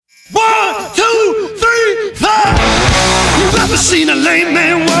Never seen a lame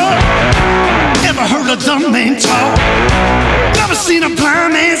man walk. Never heard a dumb man talk. Never seen a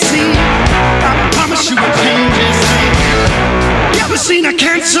blind man see. I promise you will change his name. Never seen a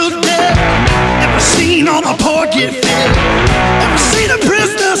canceled debt. Never seen all the poor get fed. Never seen a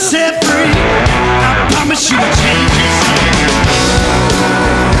prisoner set free. I promise you will change his name.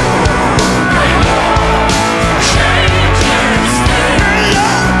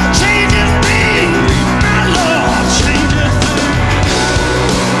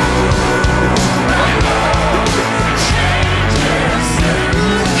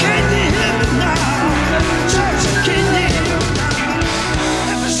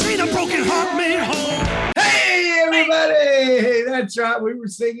 That's right. We were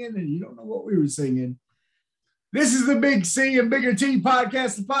singing, and you don't know what we were singing. This is the Big C and Bigger T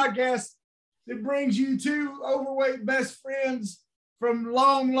podcast, the podcast that brings you two overweight best friends from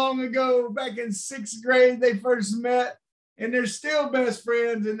long, long ago. Back in sixth grade, they first met, and they're still best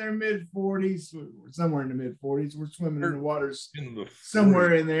friends in their mid-40s. We're somewhere in the mid-40s. We're swimming in the waters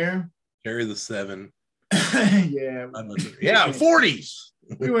somewhere in there. Carry the 7. Yeah. Yeah, 40s.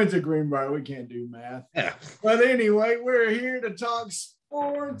 We went to Greenbrier. We can't do math. Yeah. But anyway, we're here to talk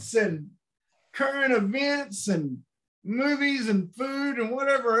sports and current events and movies and food and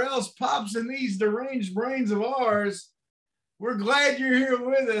whatever else pops in these deranged brains of ours. We're glad you're here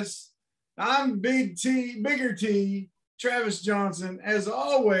with us. I'm Bigger T, Travis Johnson. As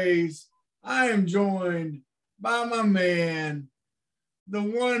always, I am joined by my man, the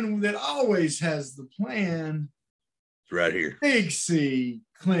one that always has the plan. Right here, Big C,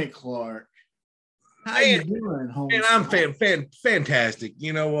 Clint Clark. How you doing, homie? And I'm fantastic.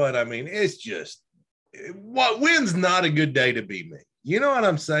 You know what I mean? It's just when's not a good day to be me. You know what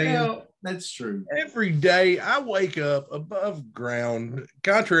I'm saying? Well, that's true. Every day I wake up above ground,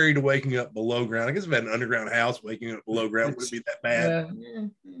 contrary to waking up below ground. I guess if I had an underground house, waking up below ground wouldn't be that bad. Yeah.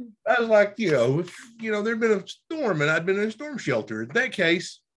 I was like, if there'd been a storm and I'd been in a storm shelter. In that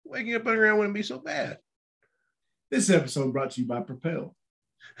case, waking up underground wouldn't be so bad. This episode brought to you by Propel.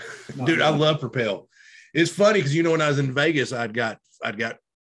 Dude, I love Propel. It's funny because when I was in Vegas, I'd got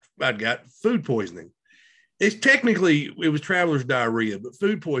food poisoning. It was traveler's diarrhea, but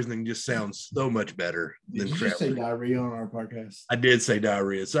food poisoning just sounds so much better than traveler's. Did you just say diarrhea on our podcast? I did say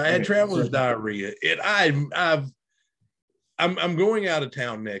diarrhea. So I had traveler's diarrhea. I'm going out of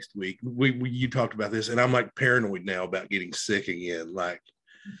town next week. You talked about this, and I'm like paranoid now about getting sick again.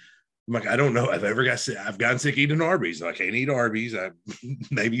 I'm like, I don't know. I've ever got sick. I've gotten sick eating Arby's. I can't eat Arby's.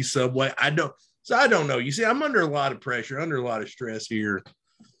 Maybe Subway. I don't know. You see, I'm under a lot of pressure, under a lot of stress here.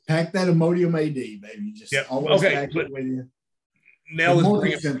 Pack that Imodium AD, baby. Just always pack it with you. Now let's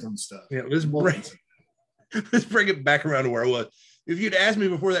bring symptom stuff. Yeah, let's bring it back around to where I was. If you'd asked me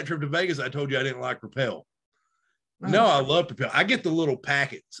before that trip to Vegas, I told you I didn't like Propel. No, I love Propel. I get the little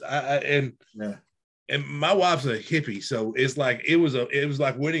packets. And my wife's a hippie, so it's like it was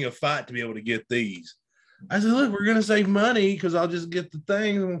like winning a fight to be able to get these. I said, look, we're gonna save money because I'll just get the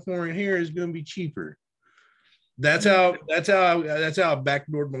things and for in here is gonna be cheaper. That's how I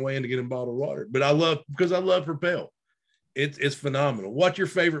backdoored my way into getting bottled water. But I love Propel. It's phenomenal. What's your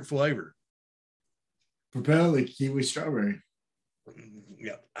favorite flavor? Propel, the kiwi strawberry.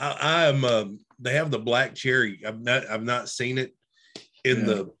 Yeah, I am. They have the black cherry. I've not seen it in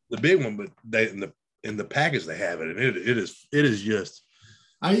the big one, but in the package they have it, and it is just.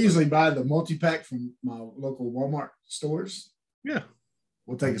 I usually buy the multi-pack from my local Walmart stores. Yeah,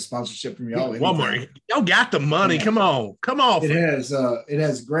 we'll take a sponsorship from y'all. Walmart, y'all got the money. Yeah. Come on. It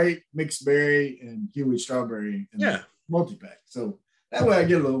has grape, mixed berry, and kiwi strawberry. In multi-pack, so that way I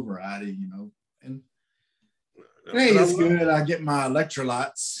get a little variety, And hey, it's good. I get my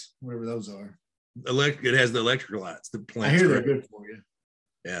electrolytes, whatever those are. It has the electrolytes. The plant. I hear they're good for you.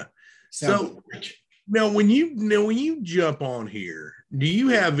 Yeah. So now, when you jump on here, do you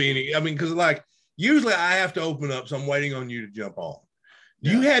have any? I mean, because usually I have to open up, so I'm waiting on you to jump on.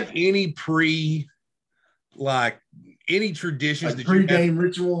 Do you have any any traditions that pre-game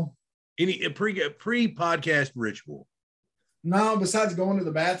ritual? Any pre-podcast ritual? No, besides going to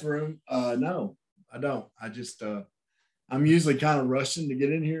the bathroom, no, I don't. I just I'm usually kind of rushing to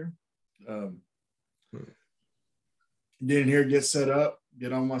get in here. Get in here, get set up,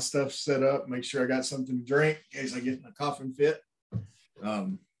 get all my stuff set up, make sure I got something to drink in case I get in a coughing fit.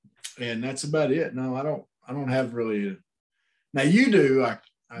 And that's about it. No, I don't have really. Now you do.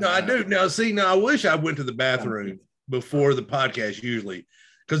 I do. Now, see, I wish I went to the bathroom before the podcast usually,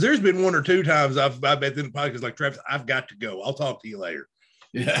 because there's been one or two times I've been in the podcast like, Travis, I've got to go. I'll talk to you later.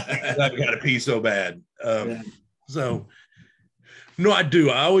 Yeah, I've got to pee so bad. So, no, I do.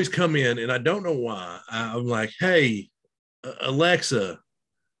 I always come in, and I don't know why. I'm like, hey, Alexa,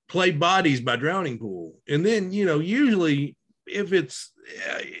 play Bodies by Drowning Pool. And then, usually if it's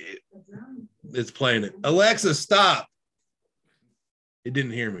playing it. Alexa, stop. It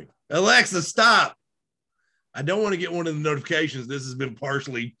didn't hear me. Alexa, stop. I don't want to get one of the notifications. This has been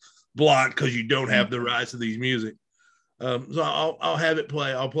partially blocked because you don't have the rights to these music. So I'll have it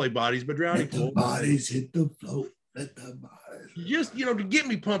play. I'll play Bodies by Drowning Pool. Let the bodies hit the float. Let the bodies. Just, to get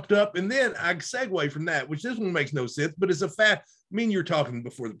me pumped up. And then I segue from that, which this one makes no sense, but it's a you were talking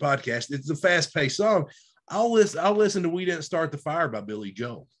before the podcast. It's a fast-paced song. I'll listen to We Didn't Start the Fire by Billy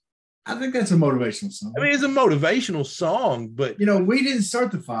Joel. I think that's a motivational song. I mean, it's a motivational song, but we didn't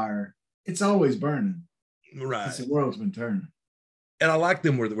start the fire. It's always burning. Right. The world's been turning. And I like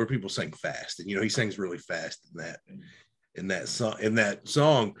them where people sing fast. And he sings really fast in that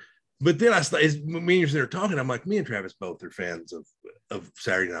song. But then as me and you are talking, I'm like, me and Travis both are fans of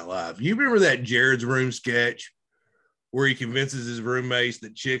Saturday Night Live. You remember that Jared's Room sketch where he convinces his roommates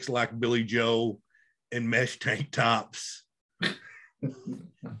that chicks like Billy Joel and mesh tank tops?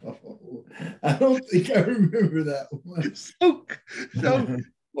 I don't think I remember that one. So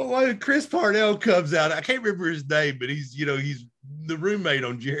when Chris Parnell comes out, I can't remember his name, but he's the roommate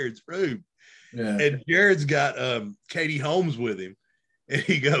on Jared's room. Yeah. And Jared's got Katie Holmes with him. And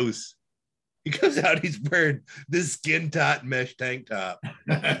he comes out, he's wearing this skin tight mesh tank top.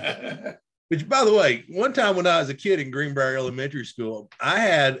 Which, by the way, one time when I was a kid in Greenbrier Elementary School, I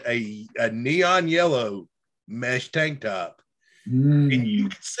had a neon yellow mesh tank top. And you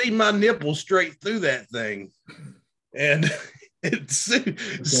could see my nipple straight through that thing. And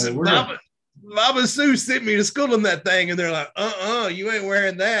Mama Sue sent me to school in that thing, and they're like, you ain't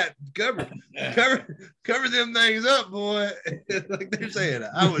wearing that. Cover them things up, boy. Like they're saying.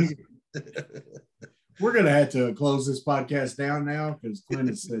 We're gonna have to close this podcast down now because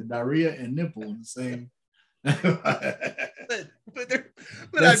Clint said diarrhea and nipple in the same. but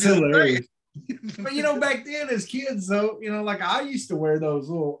that's hilarious. But back then as kids, though, like I used to wear those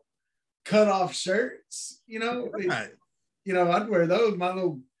little cut off shirts. Right. I'd wear those, my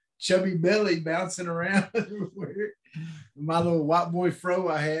little chubby belly bouncing around everywhere. My little white boy fro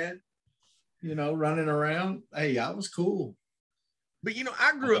I had, running around. Hey, I was cool. But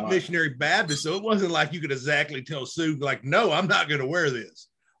I grew up missionary Baptist, so it wasn't like you could exactly tell Sue, like, no, I'm not going to wear this.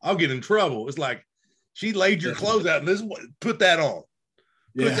 I'll get in trouble. It's like she laid your clothes out and this put that on.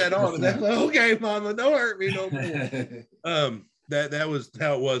 Put that on. And that's like, okay, Mama, don't hurt me no more. That was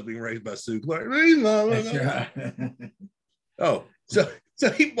how it was being raised by Sue Clark. Mama. That's right. Oh, so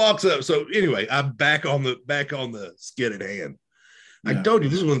he walks up. So anyway, I'm back on the skit at hand. I told you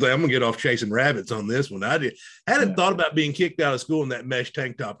this is one thing. I'm gonna get off chasing rabbits on this one. I hadn't thought about being kicked out of school in that mesh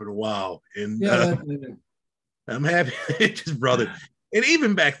tank top in a while, and I'm happy it just brought it. And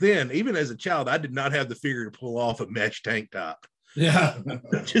even back then, even as a child, I did not have the figure to pull off a mesh tank top. Yeah,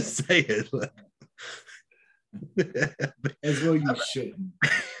 just say it. As well, you shouldn't.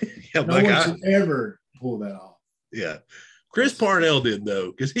 No one should ever pull that off. Yeah, Chris Parnell did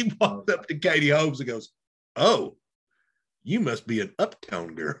though, because he walked up to Katie Holmes and goes, "Oh, you must be an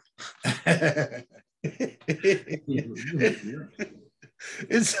uptown girl."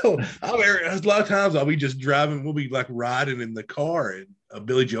 And so a lot of times I'll be just driving, we'll be like riding in the car, and a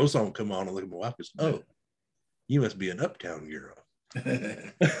Billy Joel song come on, and look at my wife goes, "Oh, you must be an uptown girl."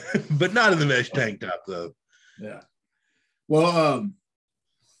 But not in the mesh tank top though. Yeah. Well,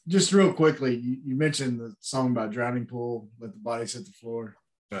 just real quickly, you mentioned the song about Drowning Pool, Let the Bodies Hit the Floor.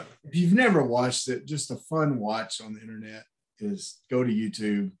 Yeah. If you've never watched it, just a fun watch on the internet is go to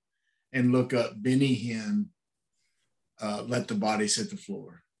YouTube and look up Benny Hinn, Let the Bodies Hit the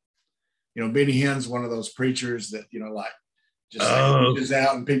Floor. Benny Hinn's one of those preachers that, like just preaches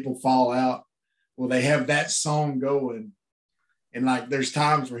out and people fall out. Well, they have that song going. And like, there's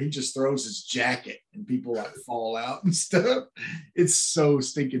times where he just throws his jacket and people like fall out and stuff. It's so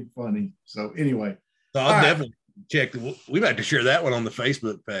stinking funny. So anyway. So I'll definitely check. We might have to share that one on the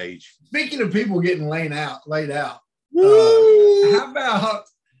Facebook page. Speaking of people getting laid out, how about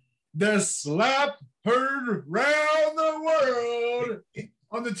the slap heard round the world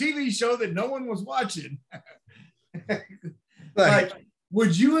on the TV show that no one was watching? Like,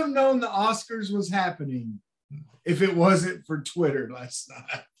 would you have known the Oscars was happening if it wasn't for Twitter last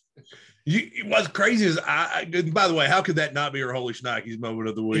night? What's crazy is by the way, how could that not be our Holy Schnikes moment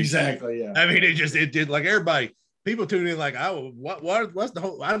of the week? Exactly. Yeah. I mean, it did like everybody, people tune in like, what's the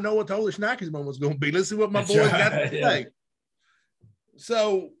whole, I don't know what the Holy Schnikes moment was going to be. Let's see what my boys got to say.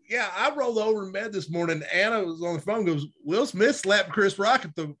 So yeah, I rolled over in bed this morning. Anna was on the phone, goes, Will Smith slapped Chris Rock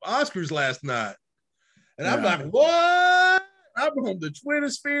at the Oscars last night. And I'm like, what? I'm on the Twitter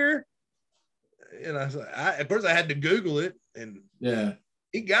sphere. And I was like, of course, I had to Google it, and Yeah.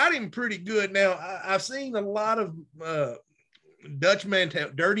 he got him pretty good. Now, I've seen a lot of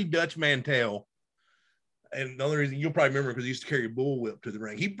dirty Dutch Mantel. And the only reason you'll probably remember because he used to carry a bullwhip to the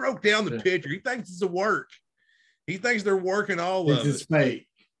ring. He broke down the picture. He thinks it's a work. He thinks they're working all of it. It's fake.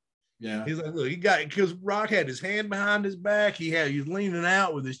 Yeah. He's like, look, he got it because Rock had his hand behind his back. He was leaning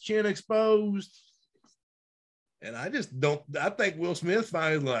out with his chin exposed. And I think Will Smith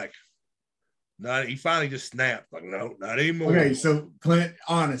finally he finally just snapped. Like, no, not anymore. Okay, so Clint,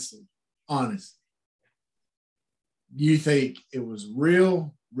 honestly, do you think it was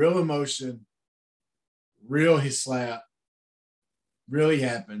real emotion, real his slap, really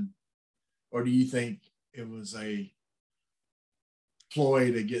happened? Or do you think it was a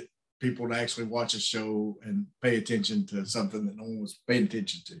ploy to get people to actually watch a show and pay attention to something that no one was paying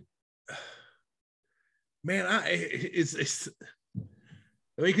attention to? Man,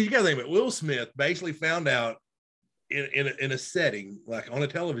 because you got to think about it. Will Smith basically found out in a setting, like on a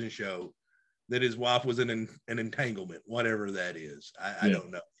television show, that his wife was in an entanglement, whatever that is. I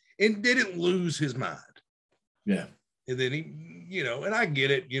don't know. And didn't lose his mind. Yeah. And then he, and I get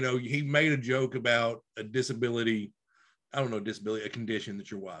it, he made a joke about a disability. I don't know, a condition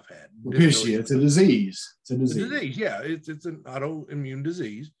that your wife had. It's a disease. It's a disease. Yeah. It's an autoimmune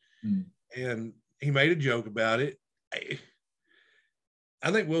disease. And he made a joke about it.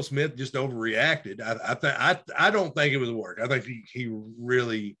 I think Will Smith just overreacted. I don't think it was work. I think he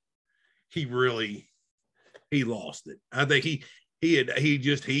really lost it. I think he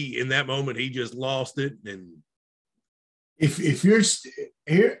in that moment he just lost it. And if you're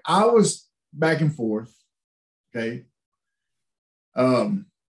here, I was back and forth. Okay.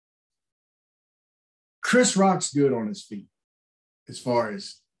 Chris Rock's good on his feet as far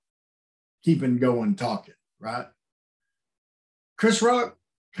as keeping going, talking, right? Chris Rock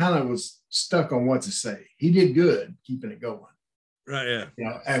kind of was stuck on what to say. He did good keeping it going. Right,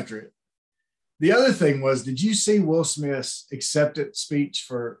 yeah. After it. The other thing was, did you see Will Smith's acceptance speech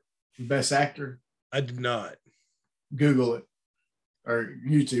for Best Actor? I did not. Google it or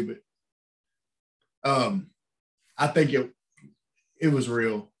YouTube it. I think it was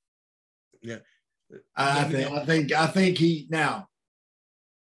real. Yeah. I think he now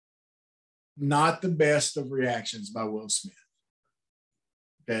not the best of reactions by Will Smith.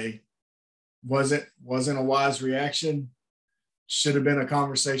 Okay. Wasn't a wise reaction. Should have been a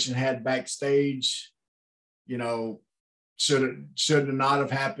conversation had backstage. Should not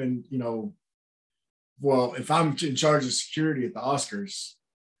have happened. Well, if I'm in charge of security at the Oscars,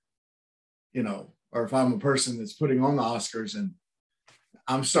 or if I'm a person that's putting on the Oscars and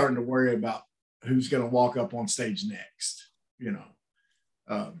I'm starting to worry about who's going to walk up on stage next,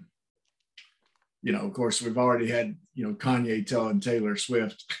 of course, we've already had, Kanye telling Taylor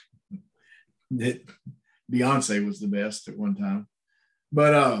Swift that Beyonce was the best at one time.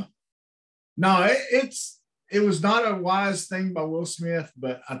 But no, it was not a wise thing by Will Smith,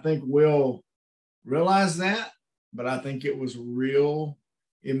 but I think Will realized that. But I think it was real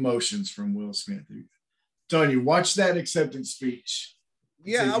emotions from Will Smith. I'm telling you, watch that acceptance speech.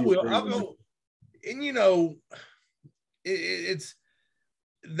 Yeah, I will. I'll go. And it's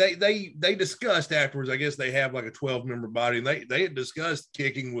they discussed afterwards. I guess they have like a 12-member body, and they had discussed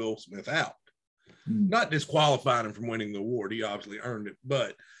kicking Will Smith out, not disqualifying him from winning the award. He obviously earned it,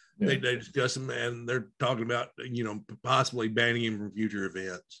 but they discussed him, and they're talking about possibly banning him from future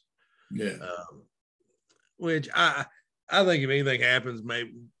events. Yeah, which I think if anything happens,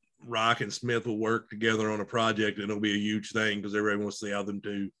 maybe Rock and Smith will work together on a project, and it'll be a huge thing because everybody wants to see how them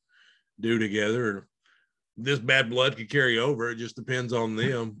two do together. This bad blood could carry over. It just depends on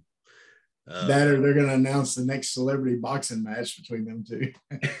them. That or they're going to announce the next celebrity boxing match between them two.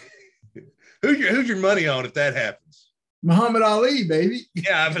 Who's your money on if that happens? Muhammad Ali, baby.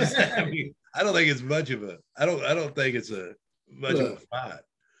 Yeah, I don't think it's much of a. I don't think it's a much of a fight.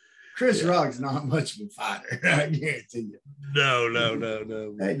 Chris Rock's not much of a fighter. I guarantee you. No.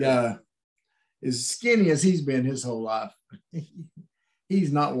 That guy, as skinny as he's been his whole life,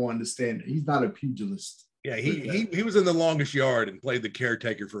 he's not one to stand. He's not a pugilist. Yeah, he was in The Longest Yard and played the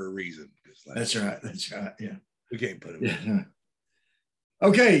caretaker for a reason. That's right. Yeah. We can't put him in.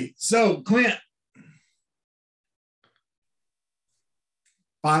 Okay, so Clint.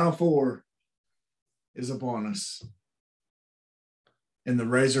 Final Four is upon us. And the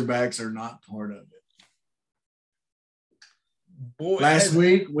Razorbacks are not part of it. Boy, last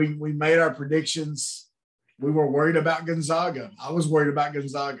week we made our predictions. We were worried about Gonzaga. I was worried about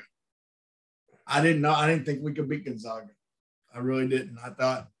Gonzaga. I didn't think we could beat Gonzaga. I really didn't.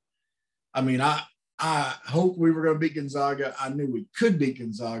 I hoped we were going to beat Gonzaga. I knew we could beat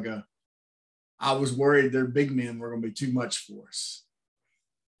Gonzaga. I was worried their big men were going to be too much for us.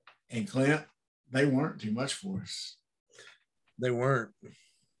 And Clint, they weren't too much for us. They weren't.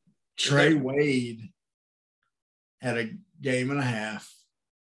 Trey Wade had a game and a half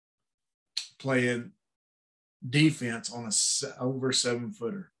playing defense on a over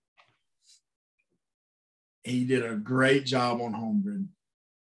 7-footer. He did a great job on Holmgren.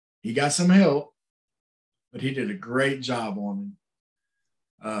 He got some help, but he did a great job on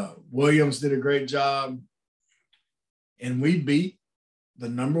him. Williams did a great job, and we beat the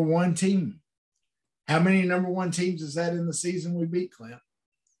number one team. How many number one teams is that in the season we beat, Clint?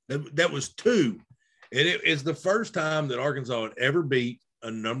 That was 2. And it's the first time that Arkansas had ever beat a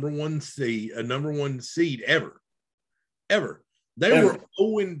number one seed ever. They were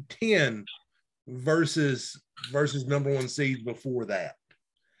 0-10 versus number one seeds before that.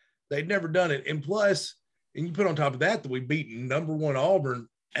 They'd never done it. And plus, and you put on top of that we beat number one Auburn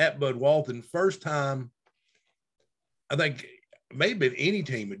at Bud Walton. First time, I think, may have been any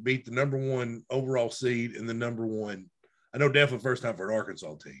team that beat the number one overall seed and the number one. I know definitely first time for an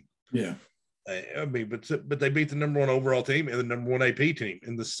Arkansas team. Yeah. I mean, but they beat the number one overall team and the number one AP team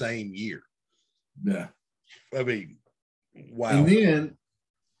in the same year. Yeah. I mean, wow. And then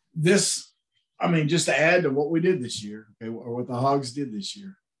just to add to what we did this year, okay, or what the Hogs did this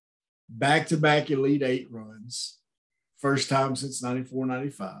year, back-to-back Elite Eight runs, first time since 94,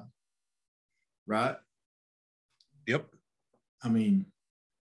 95, right? Yep. I mean,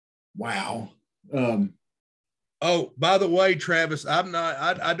 wow. Oh, by the way, Travis, I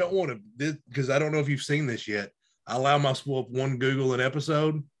don't want to, because I don't know if you've seen this yet. I allow myself to one Google an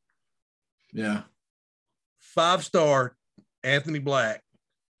episode. Yeah. 5-star Anthony Black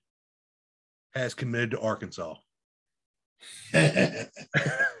has committed to Arkansas.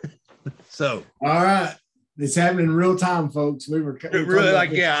 So, all right. It's happening in real time, folks. We were really like,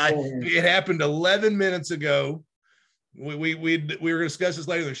 it happened 11 minutes ago. We were going to discuss this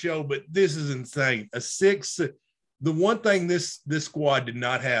later in the show, but this is insane. The one thing this squad did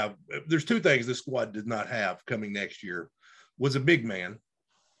not have, there's 2 things this squad did not have coming next year, was a big man,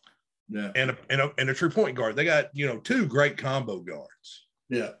 yeah, and a true point guard. They got 2 great combo guards.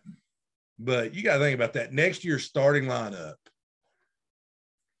 Yeah, but you got to think about that next year's starting lineup.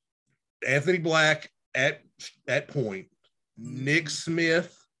 Anthony Black at point, Nick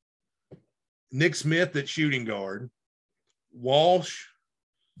Smith at shooting guard, Walsh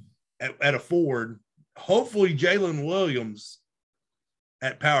at a forward, hopefully Jalen Williams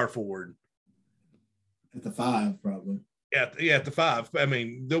at power forward. At the 5, probably. Yeah, at the 5. I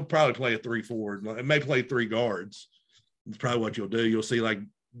mean, they'll probably play a 3 forward. It may play 3 guards. It's probably what you'll do. You'll see like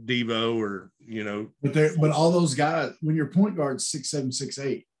Devo or, But all those guys, when your point guard's 6'7",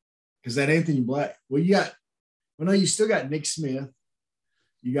 6'8", because that Anthony Black, you still got Nick Smith.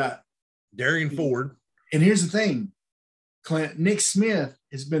 You got Darian Ford. And here's the thing, Clint, Nick Smith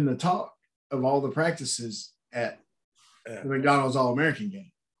has been the talk of all the practices at the McDonald's All-American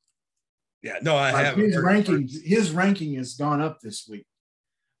game. Yeah, no, I haven't. His ranking has gone up this week.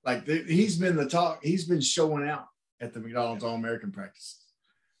 Like he's been the talk. He's been showing out at the McDonald's All-American practices.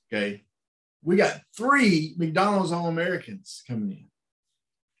 Okay. We got 3 McDonald's All-Americans coming in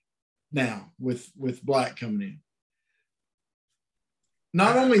now with Black coming in.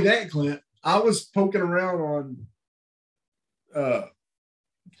 Not only that, Clint, I was poking around on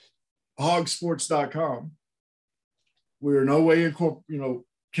hogsports.com. We're no way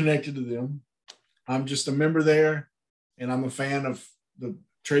connected to them. I'm just a member there, and I'm a fan of the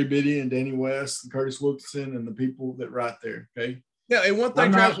Trey Biddy and Danny West and Curtis Wilkinson and the people that write there. Okay. Yeah, and one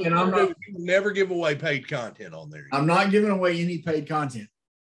thing, Travis, you never give away paid content on there. I'm not giving away any paid content,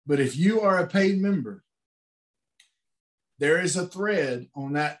 but if you are a paid member, there is a thread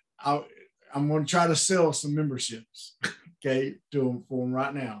on that. I'm going to try to sell some memberships, okay, for them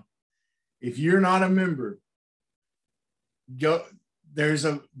right now. If you're not a member, go. There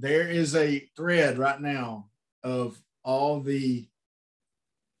is a thread right now of all the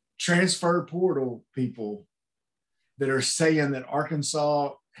transfer portal people that are saying that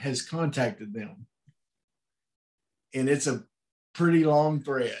Arkansas has contacted them. And it's a pretty long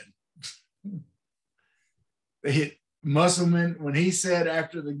thread. Musselman, when he said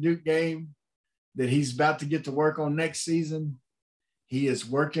after the Duke game that he's about to get to work on next season, he is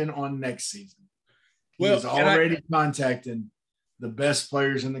working on next season. He is already contacting the best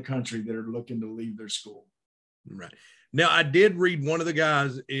players in the country that are looking to leave their school. Right. Now, I did read one of the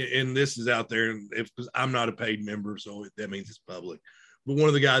guys, and this is out there, and because I'm not a paid member, so that means it's public. But one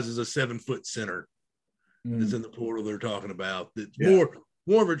of the guys is a 7-foot center that's in the portal they're talking about. That's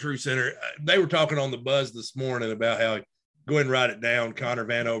more of a true center. They were talking on the buzz this morning about how Go ahead and write it down. Connor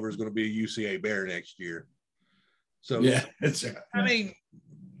Vanover is going to be a UCA Bear next year. So yeah, that's right. I mean,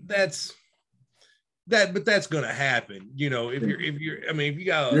 that's but that's going to happen. You know, if you're, I mean, if you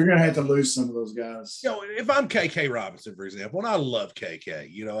got, you're going to have to lose some of those guys. You know, if I'm KK Robinson, for example, and I love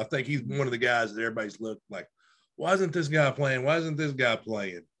KK, you know, I think he's one of the guys that everybody's looked like, why isn't this guy playing? Why isn't this guy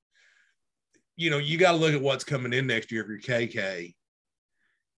playing? You know, you got to look at what's coming in next year if you're KK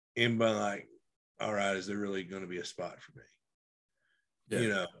and be like, all right, is there really going to be a spot for me? Yeah. You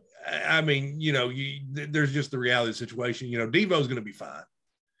know, I mean, you know, there's just the reality of the situation. You know, Devo's going to be fine.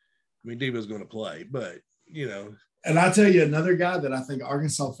 I mean, Devo's going to play, but, you know. And I'll tell you another guy that I think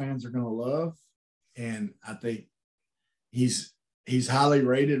Arkansas fans are going to love, and I think he's highly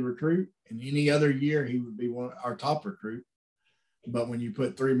rated recruit. In any other year, he would be our top recruit. But when you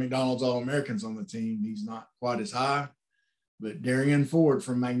put 3 McDonald's All-Americans on the team, he's not quite as high. But Darian Ford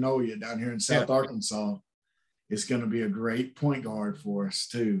from Magnolia down here in South Arkansas is going to be a great point guard for us,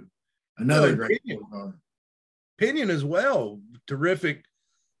 too. Another great point guard. Pinion as well. Terrific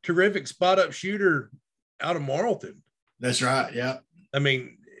spot-up shooter out of Marlton. That's right, yeah. I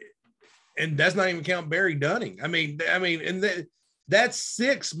mean, and that's not even count Barry Dunning. I mean, and that's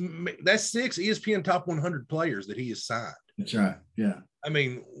six ESPN top 100 players that he has signed. That's right, yeah. I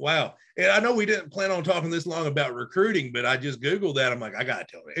mean, wow. And I know we didn't plan on talking this long about recruiting, but I just Googled that. I'm like, I got to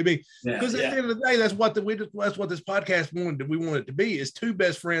tell you. I mean, because at the end of the day, that's what this podcast wanted. We want it to be is two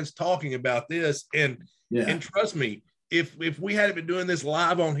best friends talking about this. And trust me, if we hadn't been doing this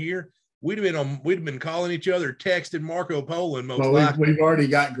live on here, we'd have been calling each other, texting Marco Polo. And most likely. We've already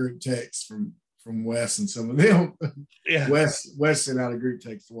got group texts from Wes and some of them. Yeah, Wes sent out a group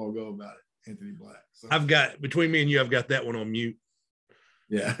text a while ago about it. Anthony Black. So. I've got between me and you, I've got that one on mute.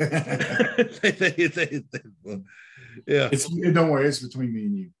 Yeah. Yeah. Don't worry, it's between me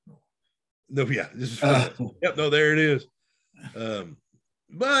and you. No, yeah. Yep. No, there it is.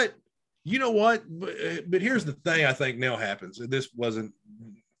 But you know what? But here's the thing I think now happens. This wasn't,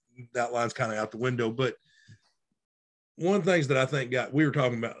 that line's kind of out the window, but one of the things that I think we were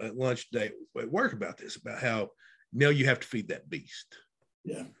talking about at lunch today at work about this, about how now you have to feed that beast.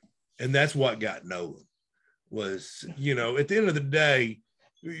 Yeah. And that's what got Nolan was, you know, at the end of the day,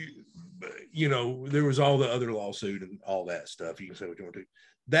 you know, there was all the other lawsuit and all that stuff. You can say what you want to.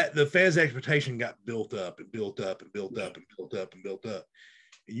 That the fans' expectation got built up and built up and built up and built up and built up.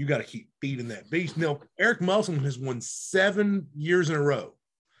 And you got to keep feeding that beast. Now, Eric Musselman has won 7 years in a row.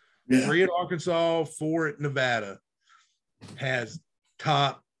 Yeah. 3 at Arkansas, 4 at Nevada. Has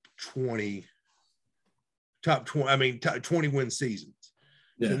top 20 win seasons.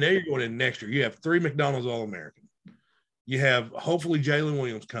 Yeah. So now you're going in next year. You have 3 McDonald's All-American. You have hopefully Jalen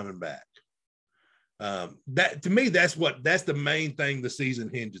Williams coming back. That to me, that's the main thing the season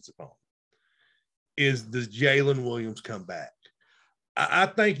hinges upon. Is does Jalen Williams come back? I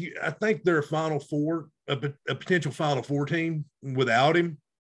think they're a Final Four, a potential Final Four team without him.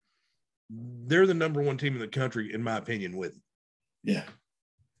 They're the number 1 team in the country, in my opinion, with him. Yeah.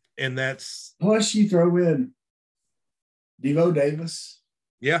 And that's plus you throw in Devo Davis.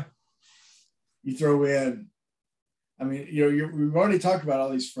 Yeah. You throw in, I mean, you know, we've already talked about all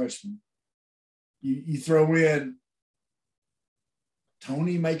these freshmen. You throw in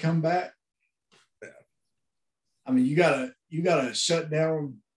Tony may come back. Yeah. I mean, you gotta shut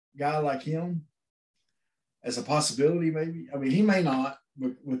down a guy like him as a possibility, maybe. I mean, he may not,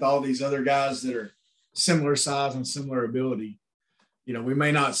 but with all these other guys that are similar size and similar ability, you know, we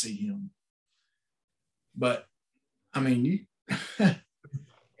may not see him. But I mean,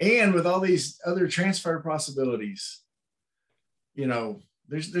 and with all these other transfer possibilities, you know,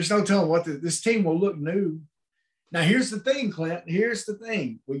 there's no telling what this team will look new. Now, here's the thing, Clint. Here's the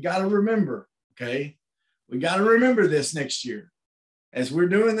thing. We got to remember, okay? We got to remember this next year as we're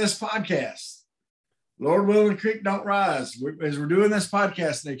doing this podcast. Lord willing, creek don't rise. As we're doing this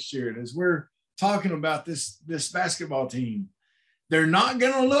podcast next year, and as we're talking about this basketball team, they're not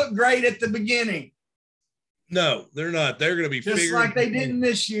going to look great at the beginning. No, they're not. They're going to be just like they didn't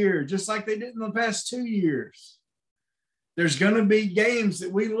this year, just like they did in the past 2 years. There's going to be games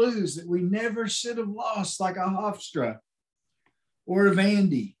that we lose that we never should have lost, like a Hofstra or a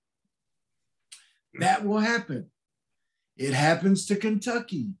Vandy. That will happen. It happens to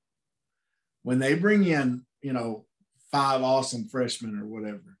Kentucky when they bring in, you know, 5 awesome freshmen or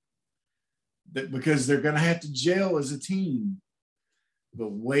whatever, because they're going to have to gel as a team.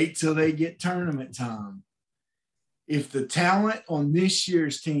 But wait till they get tournament time. If the talent on this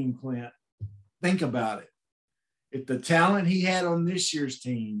year's team, Clint, think about it. If the talent he had on this year's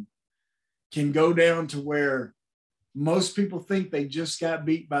team can go down to where most people think they just got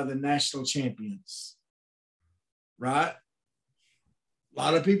beat by the national champions, right? A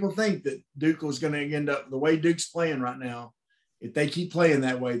lot of people think that Duke was going to end up the way Duke's playing right now. If they keep playing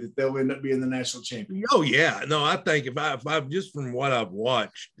that way, that they'll end up being the national champion. Oh yeah, no, I think if I just from what I've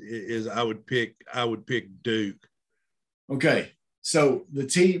watched is I would pick Duke. Okay, so the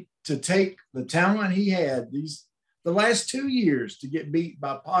team to take the talent he had the last 2 years to get beat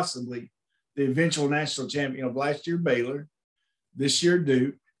by possibly the eventual national champion of last year Baylor, this year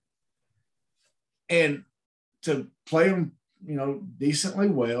Duke, and to play them, decently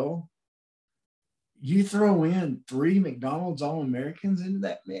well. You throw in 3 McDonald's All-Americans into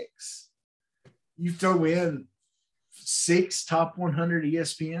that mix. You throw in 6 top 100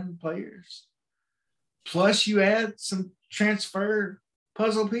 ESPN players. Plus you add some transfer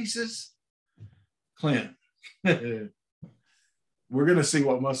puzzle pieces. Clint, we're going to see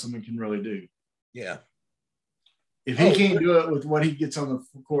what Musselman can really do. Yeah. If he can't do it with what he gets on the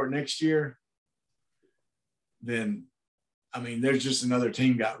court next year, then there's just another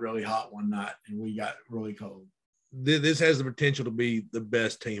team got really hot one night and we got really cold. This has the potential to be the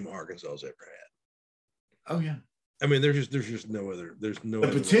best team Arkansas's ever had. Oh yeah. There's just no other. There's no. The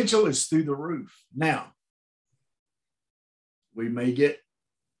other potential is through the roof. Now, we may get,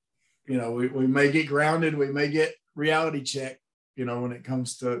 we may get grounded. We may get reality check. When it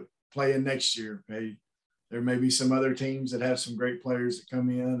comes to playing next year. Okay, there may be some other teams that have some great players that come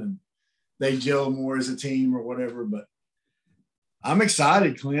in and they gel more as a team or whatever, but I'm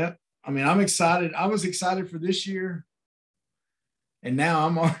excited, Clint. I'm excited. I was excited for this year. And now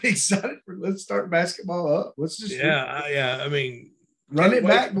I'm already excited for let's start basketball up. Let's just run it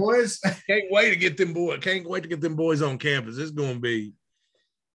back, boys. Can't wait to get them boys on campus. It's gonna be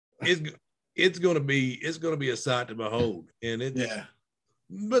a sight to behold. And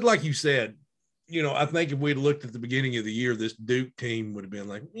but like you said, I think if we'd looked at the beginning of the year, this Duke team would have been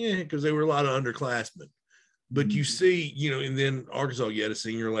like, because there were a lot of underclassmen. But you see, and then Arkansas, you had a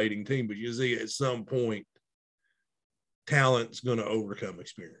senior-laden team, but you see at some point, talent's going to overcome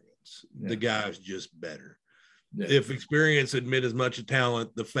experience. Yeah. The guy's just better. Yeah. If experience had meant as much as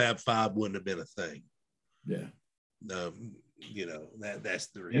talent, the Fab Five wouldn't have been a thing. Yeah. That's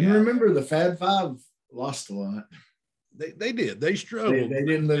the reality. And remember, the Fab Five lost a lot. They did. They struggled. They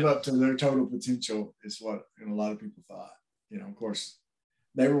didn't live up to their total potential, is what a lot of people thought. Of course,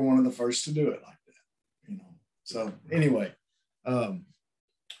 they were one of the first to do it like that. So anyway, Clint,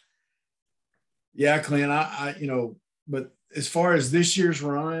 I but as far as this year's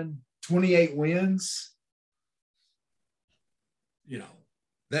run, 28 wins,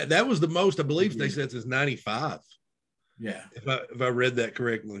 that was the most, I believe they said, since 95. Yeah. If I read that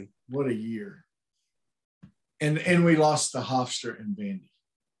correctly. What a year. And we lost to Hofstra and Vandy.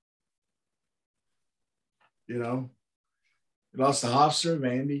 We lost to Hofstra,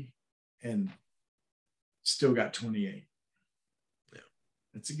 Vandy, and still got 28. Yeah.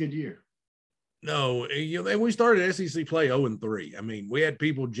 That's a good year. No, and we started SEC play 0-3. We had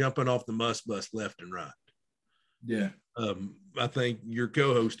people jumping off the must bus left and right. Yeah. I think your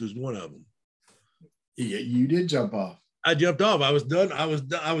co-host was one of them. Yeah, you did jump off. I jumped off. I was done. I was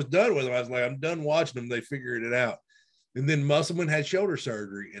done with them. I was like, I'm done watching them. They figured it out. And then Musselman had shoulder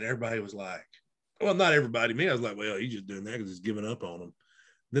surgery, and everybody was like, well, not everybody. Me, I was like, well, he's just doing that because he's giving up on them.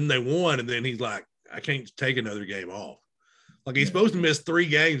 Then they won, and then he's like, I can't take another game off. Like he's supposed to miss 3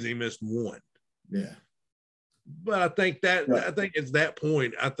 games, and he missed 1. Yeah. But I think it's that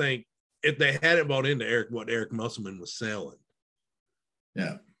point. I think if they hadn't bought into what Eric Musselman was selling.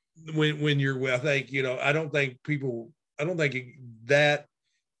 Yeah. When you're, I think, I don't think that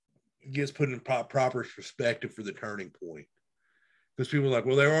gets put in proper perspective for the turning point. Because people are like,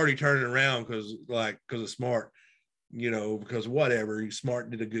 well, they're already turning around because of Smart, because whatever.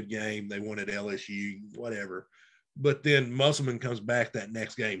 Smart did a good game. They won at LSU, whatever. But then Musselman comes back that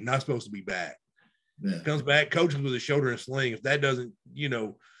next game, not supposed to be back. Yeah. Comes back, coaches with a shoulder and sling. If that doesn't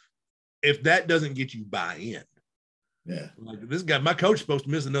get you buy-in. Yeah. Like this guy, my coach is supposed to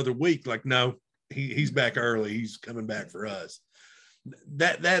miss another week. Like, no, he's back early. He's coming back for us.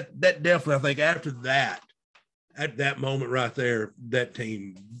 That definitely, I think after that, at that moment right there, that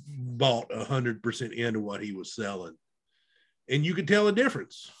team bought 100% into what he was selling. And you could tell a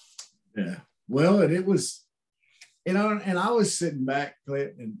difference. Yeah. Well, and it was, and I was sitting back,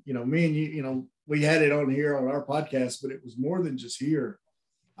 Clint, and, me and you, we had it on here on our podcast, but it was more than just here.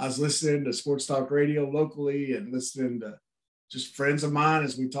 I was listening to sports talk radio locally and listening to just friends of mine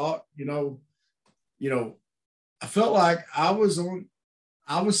as we talked, I felt like I was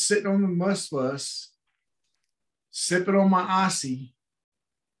sitting on the bus, sipping on my icy,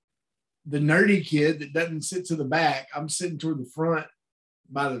 the nerdy kid that doesn't sit to the back. I'm sitting toward the front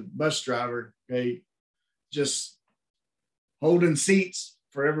by the bus driver. Okay. Just holding seats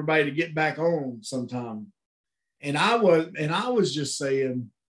for everybody to get back home sometime. And I was just saying,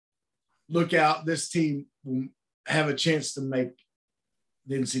 look out, this team will have a chance to make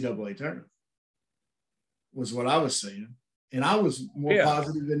the NCAA tournament, was what I was saying. And I was more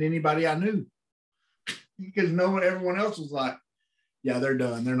positive than anybody I knew, because everyone else was like, yeah, they're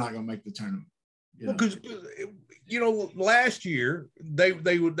done. They're not going to make the tournament. Because last year they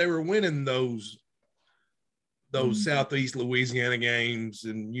were winning those Southeast Louisiana games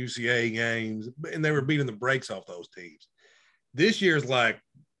and UCA games, and they were beating the brakes off those teams. This year's like,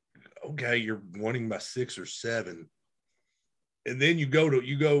 okay, you're winning by 6 or 7, and then you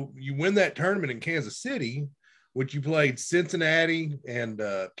win that tournament in Kansas City, which you played Cincinnati and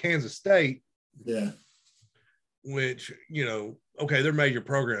Kansas State. Yeah. Which, okay, they're major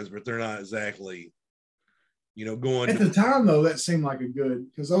programs, but they're not exactly, going at the time though. That seemed like a good,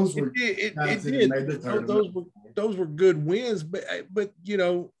 because those were it did. Those were good wins, but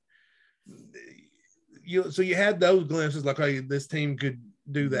so you had those glimpses like, hey, this team could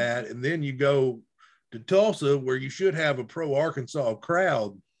do that, and then you go to Tulsa where you should have a pro Arkansas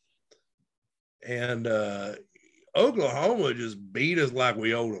crowd, and Oklahoma just beat us like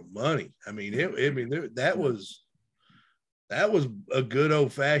we owed them money. I mean, that was a good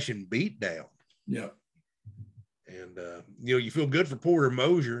old fashioned beatdown. Yeah. And, you feel good for Porter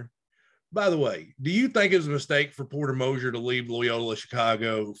Moser. By the way, do you think it was a mistake for Porter Moser to leave Loyola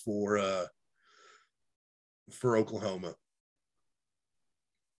Chicago for Oklahoma?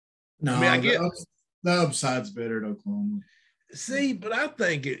 No, I get the upside's better at Oklahoma. See, but I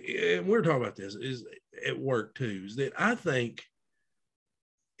think and we're talking about this is at work too, is that I think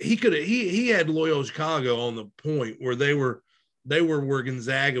he had Loyola Chicago on the point where they were where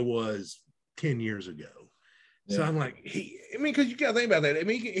Gonzaga was 10 years ago. Yeah. So I'm like, because you got to think about that. I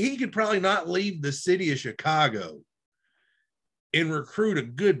mean, he could probably not leave the city of Chicago and recruit a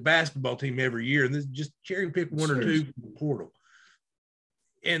good basketball team every year, and then just cherry pick one or two from the portal.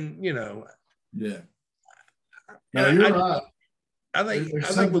 And yeah. No, you're right. I think there's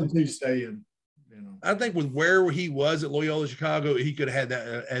something to stay in. I think with where he was at Loyola Chicago, he could have had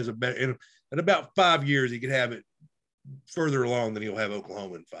that as a better. In about 5 years, he could have it further along than he'll have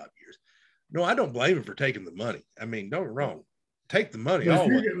Oklahoma in 5 years. No, I don't blame him for taking the money. I mean, don't get me wrong. Take the money.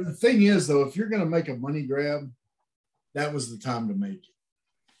 The thing is, though, if you're going to make a money grab, that was the time to make it.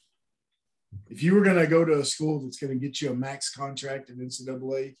 If you were going to go to a school that's going to get you a max contract in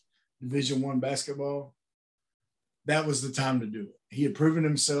NCAA Division I basketball, that was the time to do it. He had proven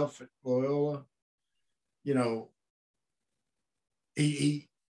himself at Loyola. It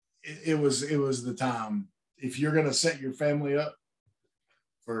was the time. If you're going to set your family up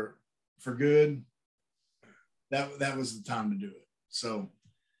for good, that was the time to do it. So,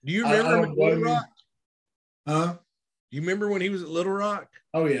 do you remember Little Rock? Huh? Do you remember when he was at Little Rock?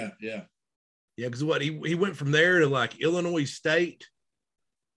 Oh yeah. Because he went from there to like Illinois State,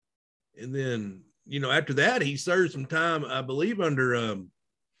 and then after that he served some time, I believe, under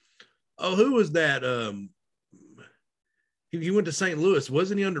who was that? He went to St. Louis.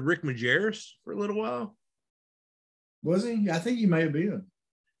 Wasn't he under Rick Majerus for a little while? Was he? I think he may have been.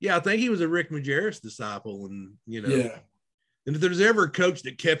 Yeah, I think he was a Rick Majerus disciple, and Yeah. And if there's ever a coach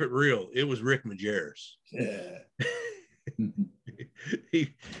that kept it real, it was Rick Majerus. Yeah.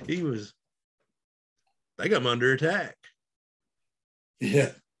 he was. They got him under attack.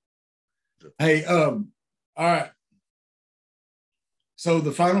 Yeah. Hey, all right. So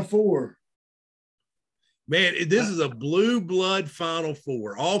the Final Four. Man, this is a blue blood Final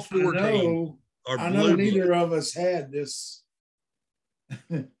Four. All four teams are blue. I know neither of us had this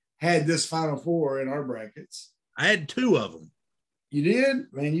Final Four in our brackets. I had 2 of them. You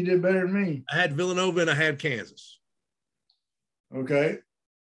did? Man, you did better than me. I had Villanova and I had Kansas. Okay.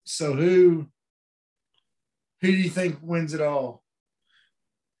 So who do you think wins it all?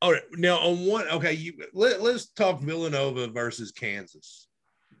 All right. Now on one, okay, let's talk Villanova versus Kansas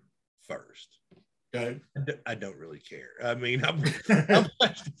first. Okay. I don't really care. I mean, I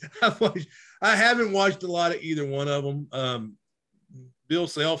haven't watched a lot of either one of them. Bill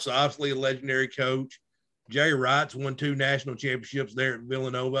Self's obviously a legendary coach. Jay Wright's won 2 national championships there at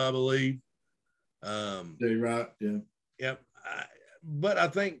Villanova, I believe. Jay Wright, yeah. Yep. But I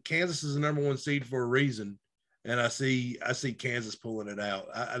think Kansas is the number 1 seed for a reason, and I see Kansas pulling it out.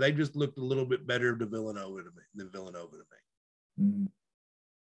 They just looked a little bit better than Villanova to me. Mm-hmm.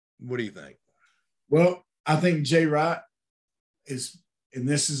 What do you think? Well, I think Jay Wright is, and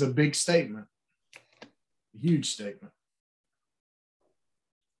this is a big statement, a huge statement.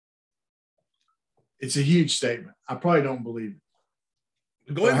 It's a huge statement. I probably don't believe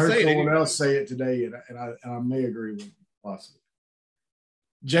it. Go ahead and say it. I heard someone else say it today, and I may agree with him. Possibly.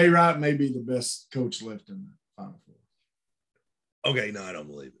 Jay Wright may be the best coach left in the Final Four. Okay, no, I don't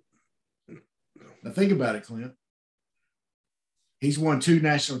believe it. Now think about it, Clint. He's won 2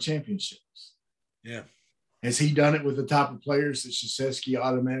 national championships. Yeah. Has he done it with the type of players that Krzyzewski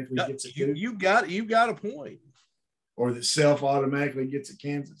automatically gets it to? You got a point. Or that Self automatically gets at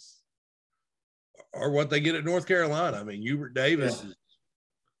Kansas? Or what they get at North Carolina. I mean, Hubert Davis is.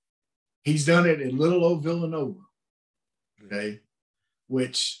 He's done it in little old Villanova, okay,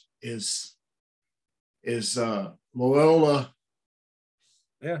 which is Loyola.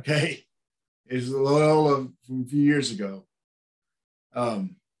 Yeah. Okay, is Loyola from a few years ago.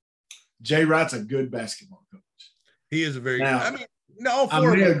 Jay Wright's a good basketball coach. He is a very. Now, I mean, no, I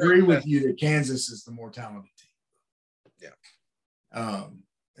may agree with you that Kansas is the more talented team. Yeah.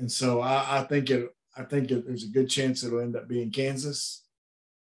 And so I think there's a good chance it'll end up being Kansas.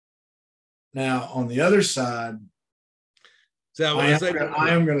 Now on the other side, so I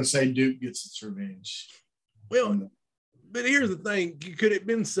am going to say Duke gets its revenge. Well, but here's the thing: could it have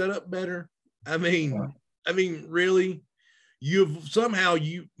been set up better? I mean, really, you've somehow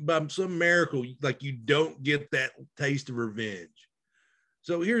by some miracle, like you don't get that taste of revenge.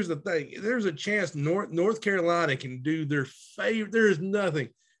 So here's the thing: there's a chance North Carolina can do their favor. There is nothing,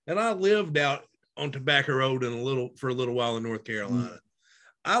 and I lived out on Tobacco Road for a little while in North Carolina. Mm-hmm.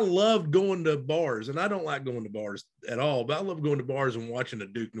 I loved going to bars, and I don't like going to bars at all, but I love going to bars and watching a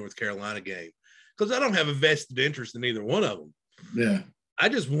Duke North Carolina game because I don't have a vested interest in either one of them. Yeah. I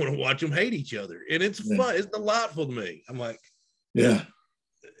just want to watch them hate each other, and it's fun. It's delightful to me. I'm like, yeah,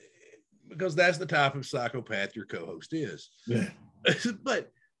 because that's the type of psychopath your co-host is. Yeah.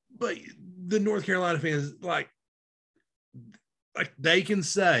 but the North Carolina fans, like they can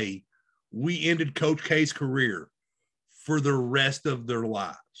say we ended Coach K's career for the rest of their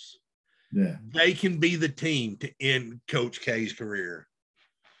lives. Yeah. They can be the team to end Coach K's career.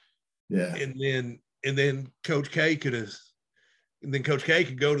 Yeah. And then Coach K could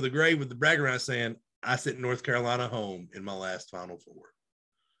go to the grave with the bragging rights saying, I sent North Carolina home in my last Final Four.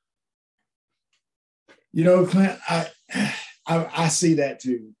 You know, Clint, I see that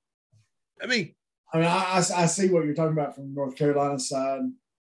too. I see what you're talking about from the North Carolina side.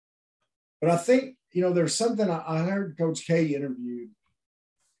 But I think, there's something I heard Coach K interviewed,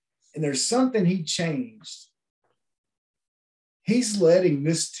 and there's something he changed. He's letting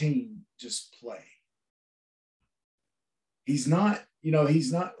this team just play. He's not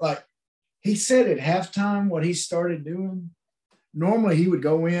like he said at halftime what he started doing. Normally he would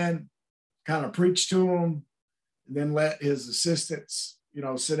go in, kind of preach to them, and then let his assistants,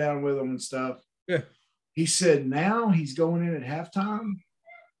 sit down with them and stuff. Yeah. He said now he's going in at halftime.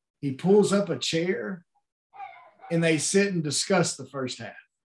 He pulls up a chair and they sit and discuss the first half.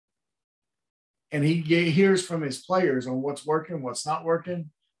 And he hears from his players on what's working, what's not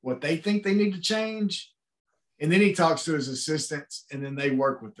working, what they think they need to change. And then he talks to his assistants and then they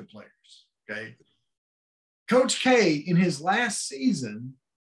work with the players. Okay. Coach K in his last season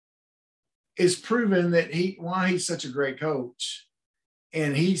is proven that why he's such a great coach.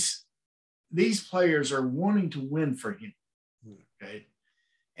 And these players are wanting to win for him. Okay.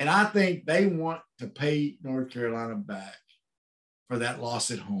 And I think they want to pay North Carolina back for that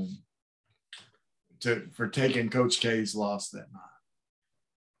loss at home, for taking Coach K's loss that night.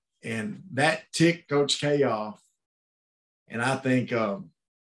 And that ticked Coach K off. And I think, I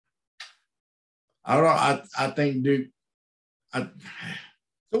don't know, I think Duke. So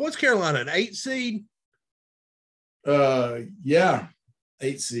what's Carolina, an 8 seed? Yeah,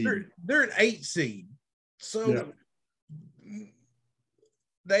 8 seed. They're an 8 seed. So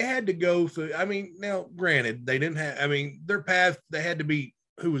they had to go through. Now, granted, they didn't have. Their path. They had to beat.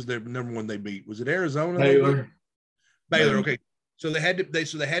 Who was their number one? They beat. Was it Arizona? Baylor. Okay. So they had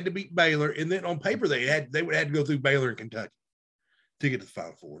to beat Baylor, and then on paper they would have to go through Baylor and Kentucky to get to the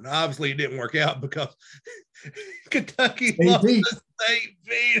Final Four. Now, obviously, it didn't work out because Kentucky lost the state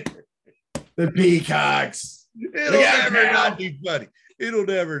beat the Peacocks. It'll never not be funny. It'll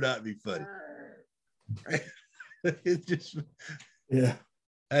never not be funny. It's just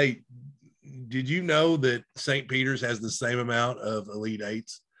Hey, did you know that St. Peter's has the same amount of Elite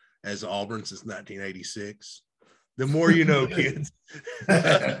Eights as Auburn since 1986? The more you know, kids.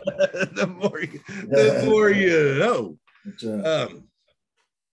 the more you know.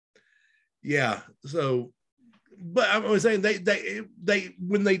 So, but I was saying they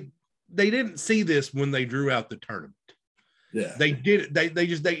didn't see this when they drew out the tournament. Yeah, they did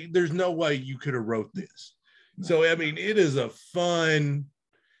it. There's no way you could have wrote this. No. So it is a fun.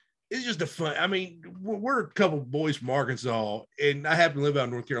 It's just a fun. We're a couple boys from Arkansas, and I happen to live out in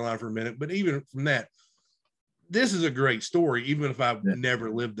North Carolina for a minute. But even from that, this is a great story, even if I've never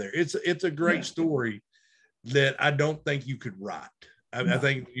lived there. It's a great story that I don't think you could write. I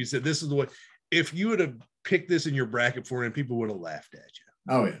think you said this is the way. If you would have picked this in your bracket for him, people would have laughed at you.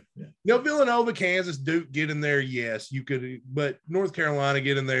 Oh yeah. You know, Villanova, Kansas, Duke get in there. Yes, you could, but North Carolina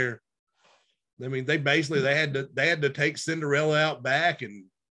get in there. I mean, they had to take Cinderella out back and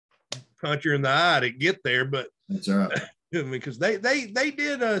punch her in the eye to get there. But that's right. Because they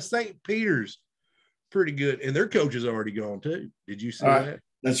did St. Peter's pretty good, and their coach is already gone too. Did you see that?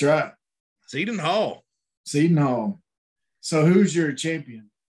 That's right. Seton Hall. So who's your champion?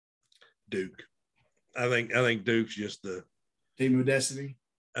 Duke. I think Duke's just the team of destiny.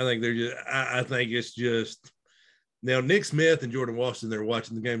 I think they're just. I think it's just now. Nick Smith and Jordan Washington, they're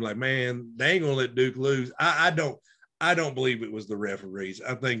watching the game like, man, they ain't gonna let Duke lose. I don't believe it was the referees.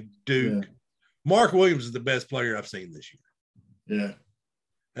 I think Duke. Yeah. Mark Williams is the best player I've seen this year. Yeah.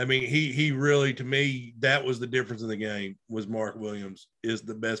 I mean, he really, to me, that was the difference in the game. Was Mark Williams is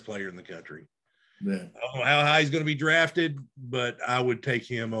the best player in the country. Yeah. I don't know how high he's going to be drafted, but I would take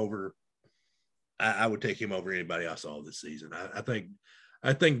him over. I would take him over anybody I saw this season. I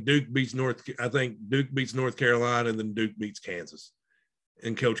think Duke beats North Carolina, and then Duke beats Kansas,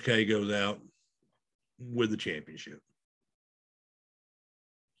 and Coach K goes out with the championship.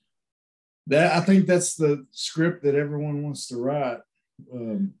 I think that's the script that everyone wants to write.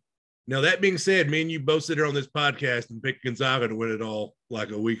 Now, that being said, me and you both sit here on this podcast and pick Gonzaga to win it all like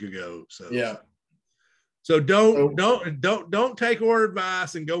a week ago. So yeah. So don't take our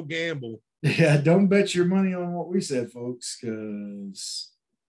advice and go gamble. Yeah, don't bet your money on what we said, folks, because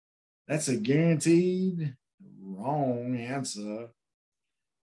that's a guaranteed wrong answer.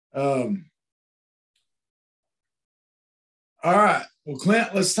 All right. Well,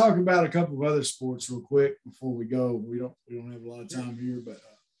 Clint, let's talk about a couple of other sports real quick before we go. We don't have a lot of time here, but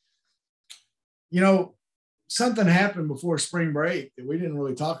something happened before spring break that we didn't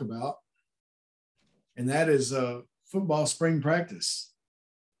really talk about, and that is football spring practice.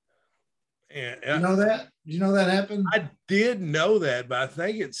 And you know that? Did you know that happened? I did know that, but I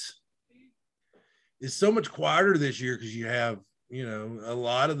think it's so much quieter this year because you have a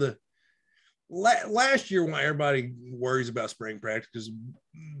lot of the. Last year, when everybody worries about spring practice, because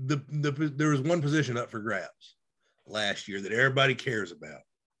there was one position up for grabs last year that everybody cares about.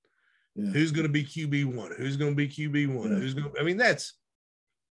 Yeah. Who's going to be QB1? Who's going to be QB1? Yeah. Who's going? I mean, that's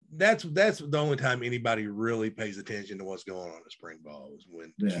the only time anybody really pays attention to what's going on in spring ball is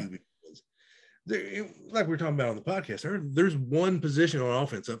when QB wins. Like we were talking about on the podcast, there's one position on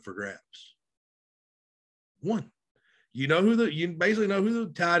offense up for grabs. One. You basically know who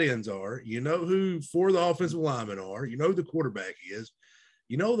the tight ends are. You know who 4 of the offensive linemen are. You know who the quarterback is.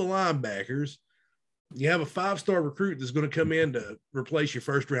 You know the linebackers. You have a 5-star recruit that's going to come in to replace your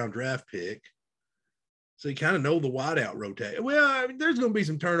first-round draft pick. So you kind of know the wideout rotation. Well, I mean, there's going to be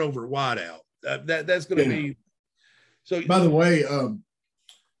some turnover at wideout. That's going to be. So, by the way,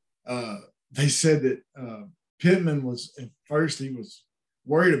 they said that Pittman was at first he was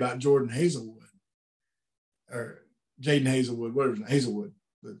worried about Jordan Hazelwood or Jaden Hazelwood,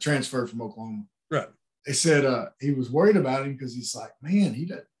 the transfer from Oklahoma. Right. They said he was worried about him because he's like, man, he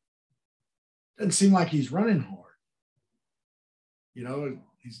doesn't seem like he's running hard.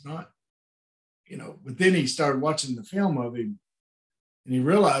 He's not, but then he started watching the film of him and he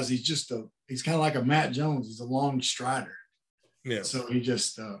realized he's kind of like a Matt Jones. He's a long strider. Yeah. So he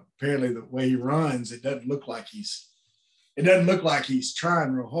just, apparently the way he runs, it doesn't look like he's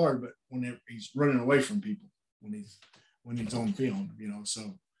trying real hard, but when he's running away from people, when he's on film,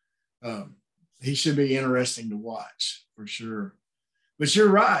 so he should be interesting to watch for sure. But you're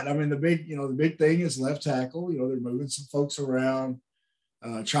right. I mean, the big thing is left tackle. They're moving some folks around,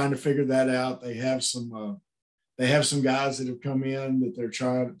 trying to figure that out. They have some guys that have come in that they're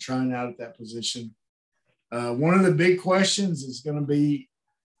trying out at that position. One of the big questions is going to be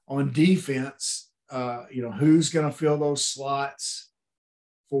on defense. Who's going to fill those slots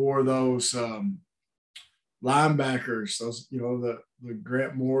for those linebackers, those the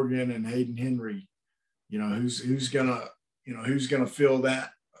Grant Morgan and Hayden Henry, who's gonna fill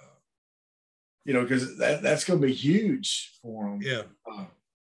that, because that's gonna be huge for them. Yeah.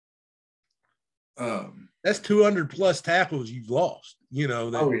 That's 200 plus tackles you've lost.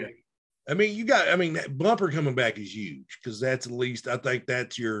 Oh yeah. I mean, Bumper coming back is huge because that's at least I think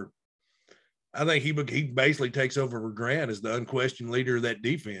he basically takes over for Grant as the unquestioned leader of that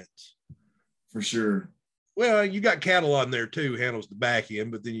defense. For sure. Well, you got Cattle on there too, handles the back end,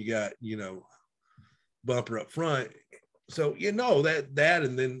 but then you got, Bumper up front. So, that,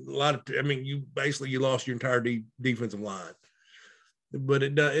 and then a lot of, you lost your entire defensive line, but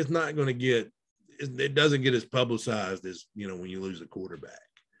it's not going to get, it doesn't get as publicized as, you know, when you lose a quarterback.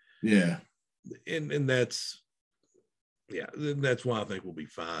 Yeah. And that's why I think we'll be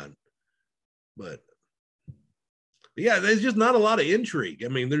fine. But yeah, there's just not a lot of intrigue. I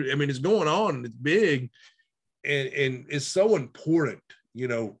mean, it's going on and it's big and it's so important, you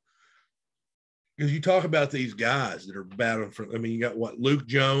know, because you talk about these guys that are battling for, I mean, you got what, Luke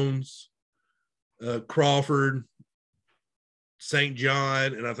Jones, Crawford, St.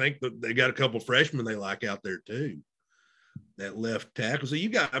 John, and I think they got a couple freshmen they like out there too, that left tackle. So you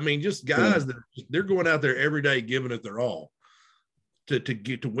got, I mean, just guys that they're going out there every day giving it their all to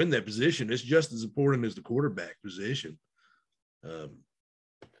get to win that position. It's just as important as the quarterback position.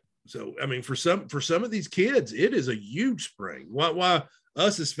 So I mean, for some of these kids, it is a huge spring. Why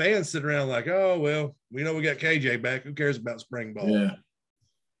us as fans sit around like, oh well, we know we got KJ back. Who cares about spring ball? Yeah.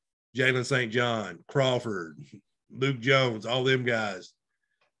 Jalen St. John, Crawford, Luke Jones, all them guys,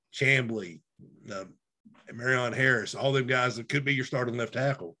 Chambly, Marion Harris, all them guys that could be your starting left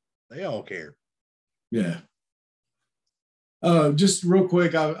tackle. They all care. Yeah. Just real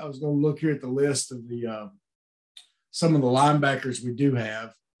quick, I was going to look here at the list of the some of the linebackers we do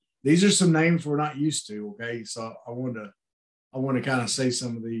have. These are some names we're not used to. Okay, so I want to kind of say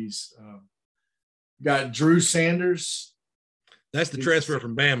some of these. Got Drew Sanders. That's the transfer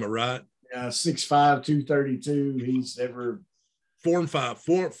from Bama, right? Yeah, 6'5", 232. He's ever former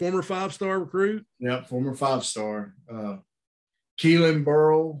 5-star recruit. Yep, former 5-star. Keelan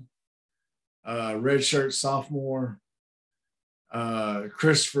Burrow, redshirt sophomore.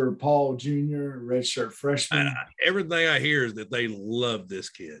 Christopher Paul Jr., redshirt freshman. Everything I hear is that they love this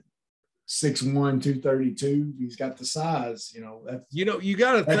kid. 6'1", 232. He's got the size, you know. That's, you know, you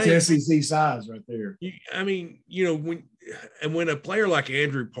got to think that's SEC size right there. I mean, you know, when a player like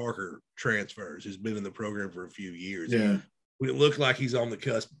Andrew Parker transfers, who's been in the program for a few years, yeah, when it looks like he's on the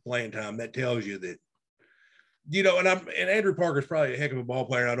cusp of playing time, that tells you that, you know, and Andrew Parker's probably a heck of a ball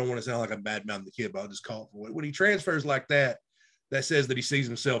player. I don't want to sound like I'm bad-mouthing the kid, but I'll just call it for it. When he transfers like that, that says that he sees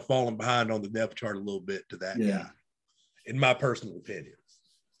himself falling behind on the depth chart a little bit to that guy, in my personal opinion.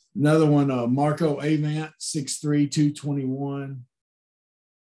 Another one, Marco Avant, 6'3", 221.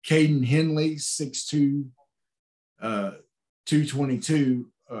 Caden Henley, 6'2",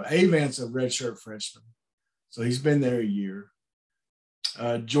 222. Avant's a redshirt freshman, so he's been there a year.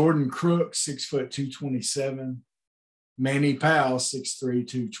 Jordan Crook, 6', 227. Manny Powell, 6'3",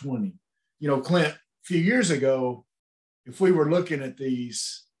 220. You know, Clint, a few years ago, if we were looking at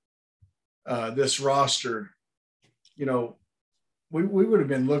these, this roster, you know, we would have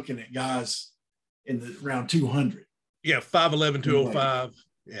been looking at guys in the around 200. Yeah, 5'11", 205.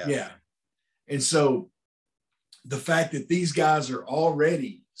 Yeah. And so the fact that these guys are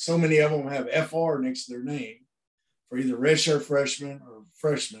already, so many of them have FR next to their name for either redshirt freshman or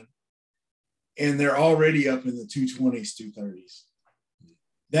freshman, and they're already up in the 220s, 230s.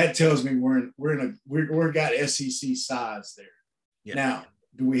 That tells me we're got SEC size there. Yeah. Now,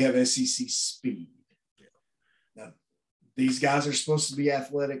 do we have SEC speed? Yeah. Now, these guys are supposed to be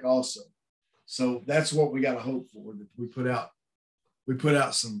athletic also, so that's what we got to hope for. That we put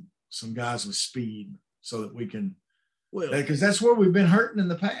out some guys with speed so that we can, because that's where we've been hurting in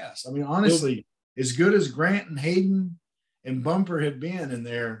the past. I mean, honestly, as good as Grant and Hayden and Bumper had been in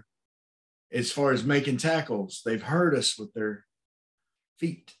there, as far as making tackles, they've hurt us with their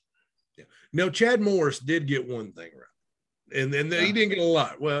feet. Yeah. No, Chad Morris did get one thing right, and then he didn't get a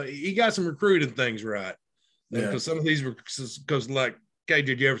lot. Well, he got some recruiting things right, because some of these were because like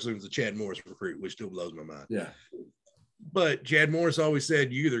KJ Jefferson was a Chad Morris recruit, which still blows my mind. Yeah, but Chad Morris always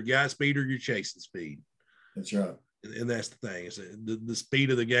said you either got speed or you're chasing speed. That's right, and that's the thing. Is the speed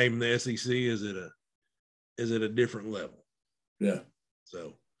of the game in the SEC is at a different level. Yeah.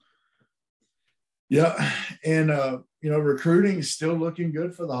 So. Yeah, and you know, recruiting is still looking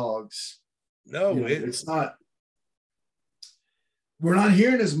good for the Hogs. No, you know, it's not. We're not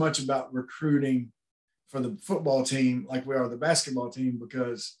hearing as much about recruiting for the football team like we are the basketball team,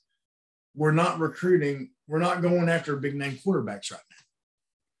 because we're not recruiting. We're not going after big name quarterbacks right now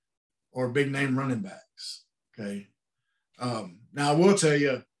or big name running backs. Okay. Now I will tell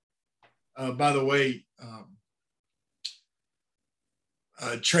you, by the way,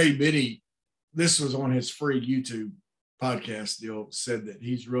 Trey Biddy, this was on his free YouTube podcast deal, said that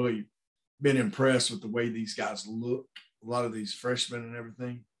he's really been impressed with the way these guys look, a lot of these freshmen and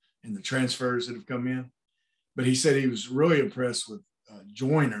everything, and the transfers that have come in. But he said he was really impressed with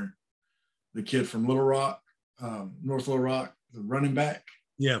Joyner, the kid from Little Rock, North Little Rock, the running back.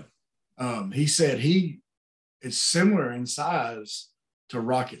 Yeah. He said he is similar in size to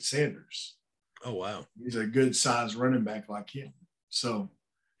Rocket Sanders. Oh, wow. He's a good size running back like him. So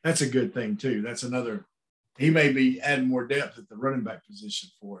That's a good thing too. That's another. He may be adding more depth at the running back position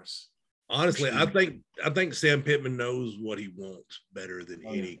for us. Honestly, For sure. I think Sam Pittman knows what he wants better than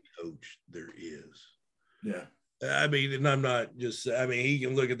any coach there is. Yeah. I mean, and I'm not just. I mean, he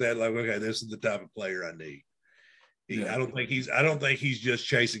can look at that like, okay, this is the type of player I need. I don't think he's just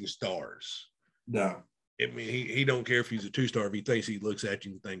chasing stars. No. I mean, he don't care if he's a 2-star. If he thinks he looks at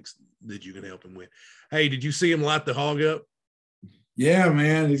you and thinks that you can help him win. Hey, did you see him light the hog up? Yeah,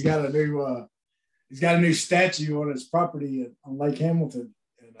 man. He's got a new statue on his property on Lake Hamilton.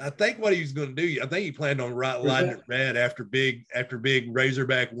 And, I think what he's going to do, I think he planned on lighting it red after big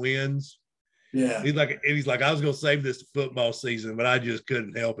Razorback wins. Yeah. He's like, I was going to save this to football season, but I just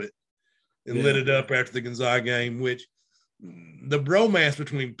couldn't help it. And lit it up after the Gonzaga game, which the bromance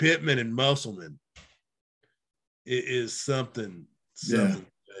between Pittman and Musselman is something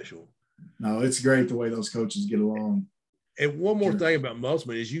special. No, it's great the way those coaches get along. And one more thing about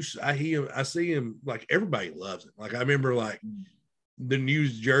Musselman is I see him like everybody loves him. Like I remember like the New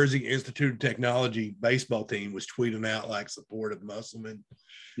Jersey Institute of Technology baseball team was tweeting out like support of Musselman.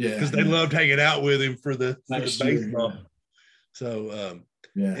 Yeah. Because they loved hanging out with him for the baseball. Yeah. So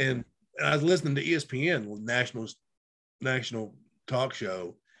and I was listening to ESPN national talk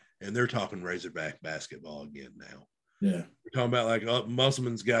show, and they're talking Razorback basketball again now. Yeah. We're talking about like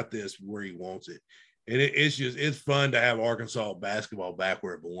Musselman's got this where he wants it. And it's fun to have Arkansas basketball back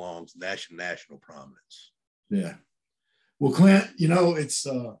where it belongs, national prominence. Yeah. Well, Clint, it's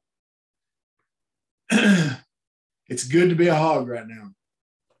it's good to be a Hog right now.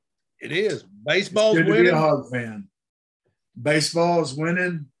 It is. Baseball's good winning. To be a Hog fan. Baseball is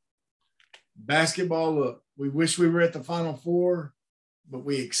winning. Basketball, look, we wish we were at the Final Four, but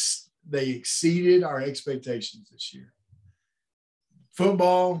they exceeded our expectations this year.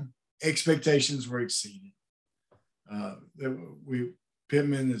 Football, expectations were exceeded.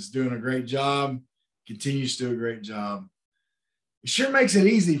 Pittman is doing a great job, continues to do a great job. It sure makes it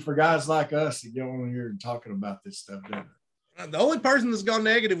easy for guys like us to get on here and talking about this stuff, doesn't it? The only person that's gone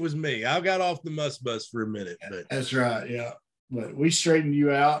negative was me. I got off the must bus for a minute. But that's right, yeah. But we straightened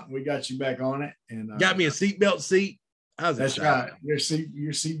you out. We got you back on it, and got me a seatbelt seat. That's right. Your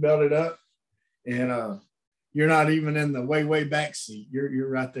seat belted up, and you're not even in the way back seat. You're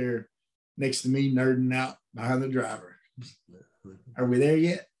right there next to me, nerding out behind the driver. Are we there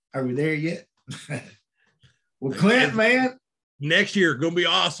yet? Well, Clint, man, next year gonna be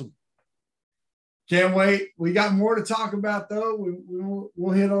awesome. Can't wait. We got more to talk about though.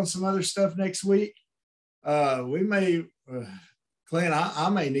 We'll hit on some other stuff next week. We may, Clint, I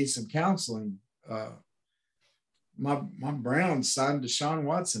may need some counseling. My Browns signed Deshaun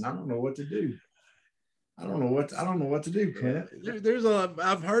Watson. I don't know what to do. I don't know what to do, Clint.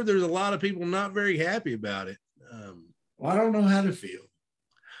 I've heard there's a lot of people not very happy about it. Well, I don't know how to feel.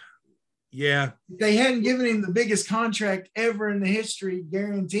 Yeah. If they hadn't given him the biggest contract ever in the history,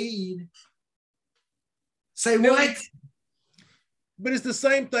 guaranteed. Say what? But it's the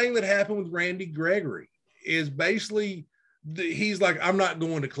same thing that happened with Randy Gregory. Is basically he's like, I'm not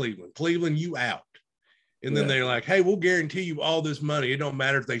going to Cleveland. Cleveland, you out. And then they're like, hey, we'll guarantee you all this money. It don't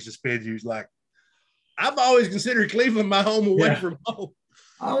matter if they suspend you. He's like, I've always considered Cleveland my home away from home.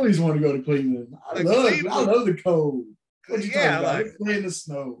 I always want to go to Cleveland. I love the cold. What you talking about? Let's play in the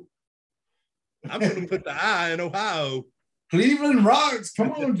snow. I'm going to put the I in Ohio. Cleveland rocks.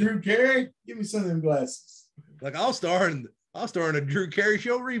 Come on, Drew Carey. Give me some of them glasses. Like I'll star in a Drew Carey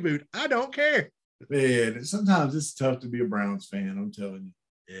show reboot. I don't care. Man, sometimes it's tough to be a Browns fan. I'm telling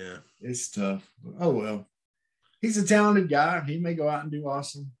you. Yeah, it's tough. Oh well, he's a talented guy. He may go out and do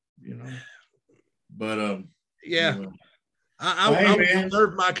awesome, But yeah. Anyway. I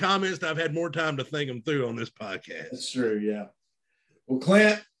reserve my comments. I've had more time to think them through on this podcast. That's true. Yeah. Well,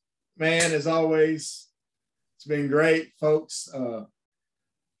 Clint, man, as always, it's been great, folks.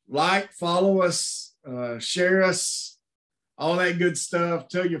 Follow us, share us, all that good stuff.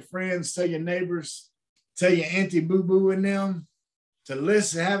 Tell your friends, tell your neighbors, tell your auntie boo-boo and them to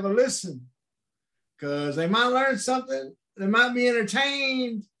listen, have a listen, because they might learn something. They might be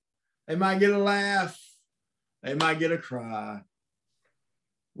entertained. They might get a laugh. They might get a cry.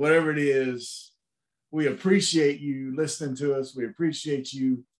 Whatever it is, we appreciate you listening to us. We appreciate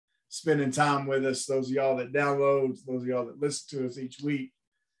you spending time with us. Those of y'all that download, those of y'all that listen to us each week.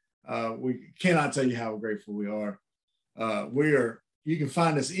 We cannot tell you how grateful we are. You can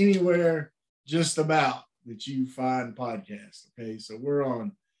find us anywhere just about that you find podcasts. Okay. So we're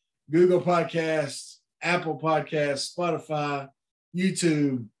on Google Podcasts, Apple Podcasts, Spotify,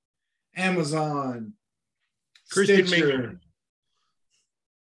 YouTube, Amazon, Christian Stitcher,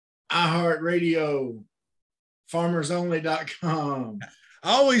 iHeartRadio, FarmersOnly.com.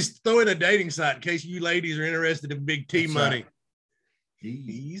 I always throw in a dating site in case you ladies are interested in big T money.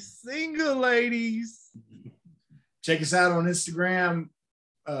 He's single, ladies. Check us out on Instagram,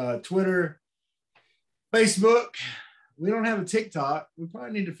 Twitter, Facebook. We don't have a TikTok. We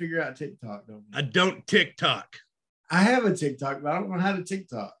probably need to figure out TikTok, don't we? I don't TikTok. I have a TikTok, but I don't know how to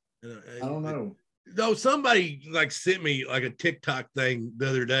TikTok. I don't know. Though somebody like sent me like a TikTok thing the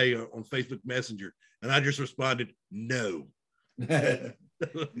other day on Facebook Messenger, and I just responded, no. No.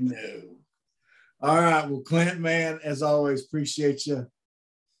 All right. Well, Clint, man, as always, appreciate you.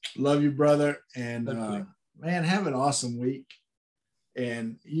 Love you, brother. And man, have an awesome week.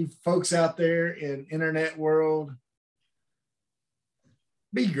 And you folks out there in internet world,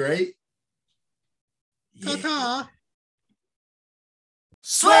 be great. Yeah. Ta-ta.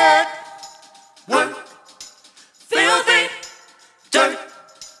 Sweat, work, filthy, dirt,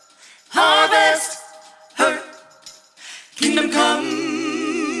 harvest, hurt, kingdom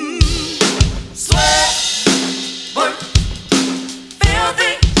come. Sweat, work,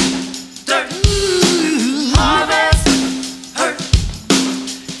 filthy, dirt, harvest, hurt,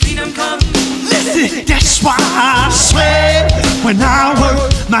 kingdom come. Listen, that's why I sweat when I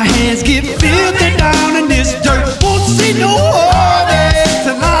work. My hands get filthy down in this dirt. Won't see no harvest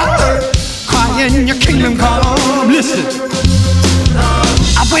till I hurt. Crying your kingdom come. Listen,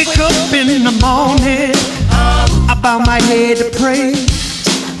 I wake up in the morning, I bow my head to pray.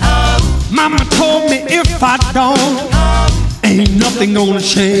 Mama told me if I don't, ain't nothing gonna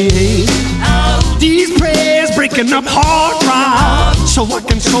change. These prayers breaking up hard ground so I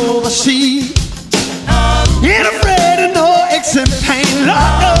can sow the seed. Ain't afraid of no aches and pain.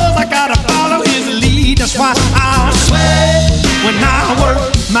 Lord knows I gotta follow his lead. That's why I sweat when I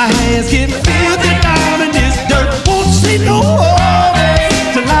work. My hands get filthy down in this dirt. Won't see no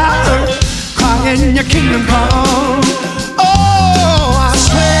harvest till I hurt. Crying your kingdom come.